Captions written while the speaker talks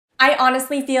I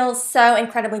honestly feel so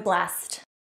incredibly blessed.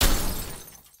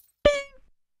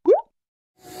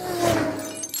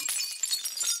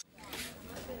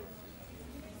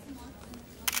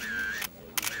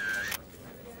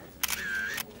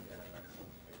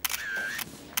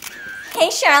 Hey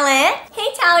Charlotte.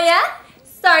 Hey Talia.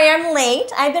 Sorry I'm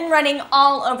late. I've been running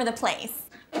all over the place.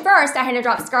 First, I had to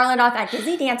drop Scarlett off at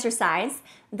Dizzy Dancercise.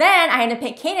 Then I had to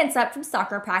pick Cadence up from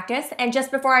soccer practice. And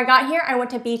just before I got here, I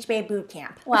went to Beach Bay Boot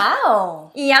Camp.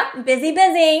 Wow. Yep, busy,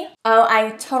 busy. Oh,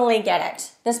 I totally get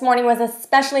it. This morning was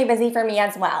especially busy for me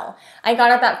as well. I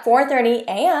got up at 4:30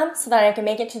 a.m. so that I could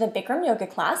make it to the Bikram yoga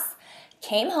class.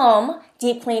 Came home,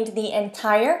 deep cleaned the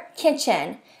entire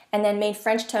kitchen, and then made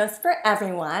French toast for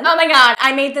everyone. Oh my god,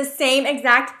 I made the same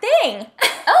exact thing.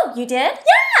 Oh, you did?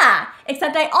 Yeah!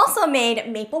 Except I also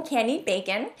made maple candied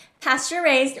bacon,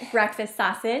 pasture-raised breakfast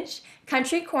sausage,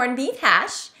 country corned beef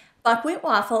hash, buckwheat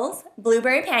waffles,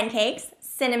 blueberry pancakes,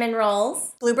 cinnamon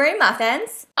rolls, blueberry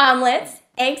muffins, omelets,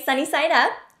 eggs sunny side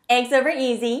up, eggs over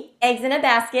easy, eggs in a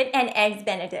basket, and eggs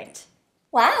Benedict.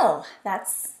 Wow,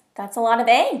 that's a lot of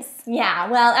eggs. Yeah,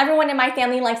 well, everyone in my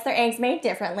family likes their eggs made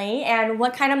differently, and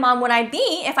what kind of mom would I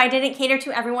be if I didn't cater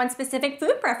to everyone's specific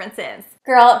food preferences?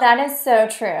 Girl, that is so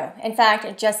true. In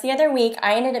fact, just the other week,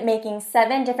 I ended up making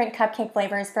 7 different cupcake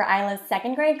flavors for Isla's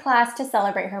 2nd grade class to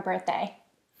celebrate her birthday.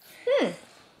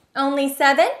 Only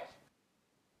 7?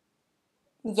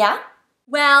 Yeah.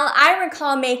 Well, I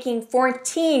recall making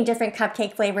 14 different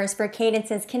cupcake flavors for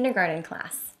Cadence's kindergarten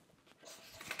class.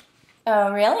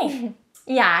 Oh, really?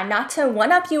 Yeah, not to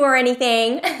one-up you or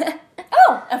anything.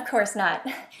 Oh, of course not.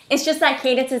 It's just that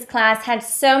Cadence's class had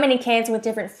so many kids with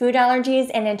different food allergies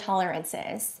and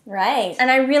intolerances. Right. And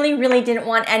I really, really didn't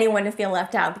want anyone to feel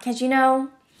left out because, you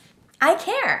know, I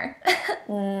care.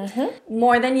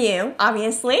 More than you,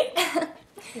 obviously.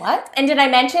 What? And did I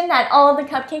mention that all of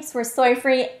the cupcakes were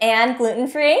soy-free and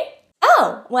gluten-free?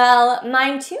 Oh, well,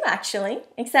 mine too, actually.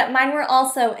 Except mine were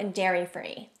also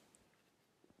dairy-free.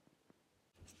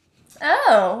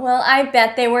 Oh, well, I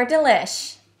bet they were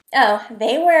delish. Oh,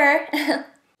 they were.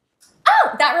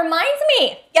 Oh, that reminds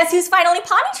me. Guess who's finally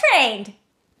potty trained?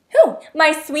 Who?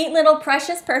 My sweet little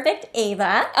precious perfect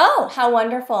Ava. Oh, how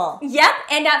wonderful. Yep,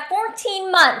 and at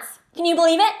 14 months. Can you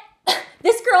believe it?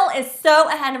 This girl is so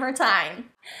ahead of her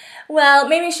time. Well,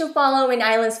 maybe she'll follow in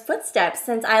Isla's footsteps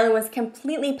since Isla was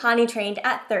completely potty trained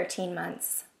at 13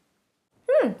 months.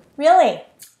 Really?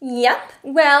 Yep.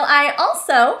 Well, I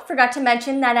also forgot to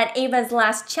mention that at Ava's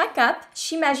last checkup,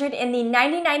 she measured in the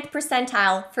 99th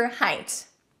percentile for height.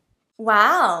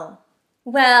 Wow.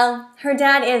 Well, her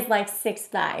dad is like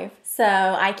 6'5", so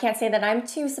I can't say that I'm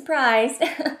too surprised.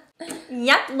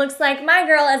 Yep, looks like my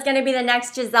girl is gonna be the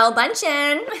next Giselle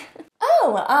Bundchen.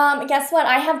 Oh, guess what?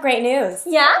 I have great news.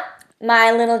 Yeah?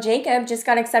 My little Jacob just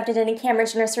got accepted into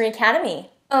Cambridge Nursery Academy.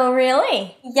 Oh,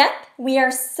 really? Yep, we are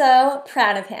so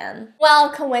proud of him.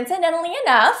 Well, coincidentally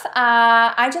enough,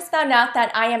 I just found out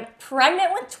that I am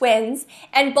pregnant with twins,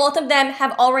 and both of them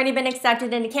have already been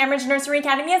accepted into Cambridge Nursery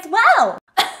Academy as well.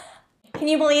 Can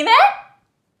you believe it?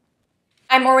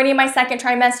 I'm already in my 2nd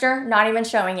trimester, not even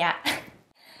showing yet.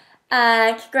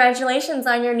 Congratulations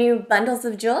on your new bundles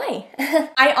of joy.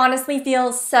 I honestly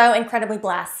feel so incredibly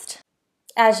blessed.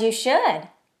 As you should.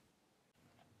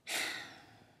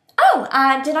 Oh,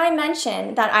 did I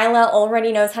mention that Isla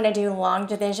already knows how to do long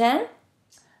division?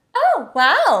 Oh,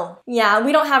 wow. Yeah,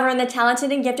 we don't have her in the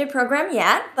talented and gifted program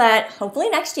yet, but hopefully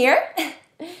next year.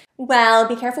 Well,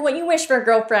 be careful what you wish for,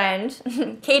 girlfriend.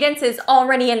 Cadence is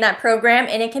already in that program,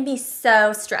 and it can be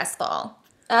so stressful.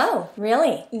 Oh,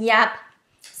 really? Yep.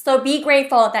 So be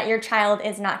grateful that your child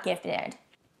is not gifted.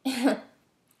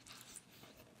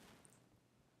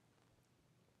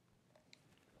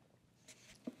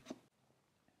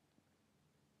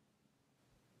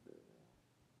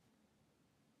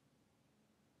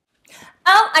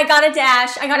 Oh, I got a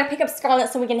dash. I gotta pick up Scarlett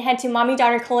so we can head to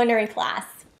mommy-daughter culinary class.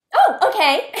 Oh,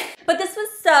 okay. But this was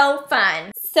so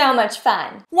fun. So much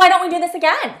fun. Why don't we do this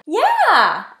again?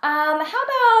 Yeah. How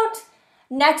about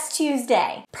next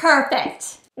Tuesday?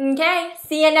 Perfect. Okay,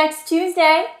 see you next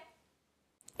Tuesday.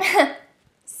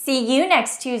 See you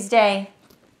next Tuesday.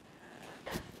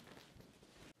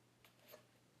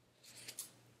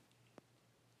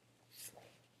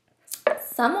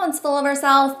 Someone's full of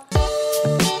herself.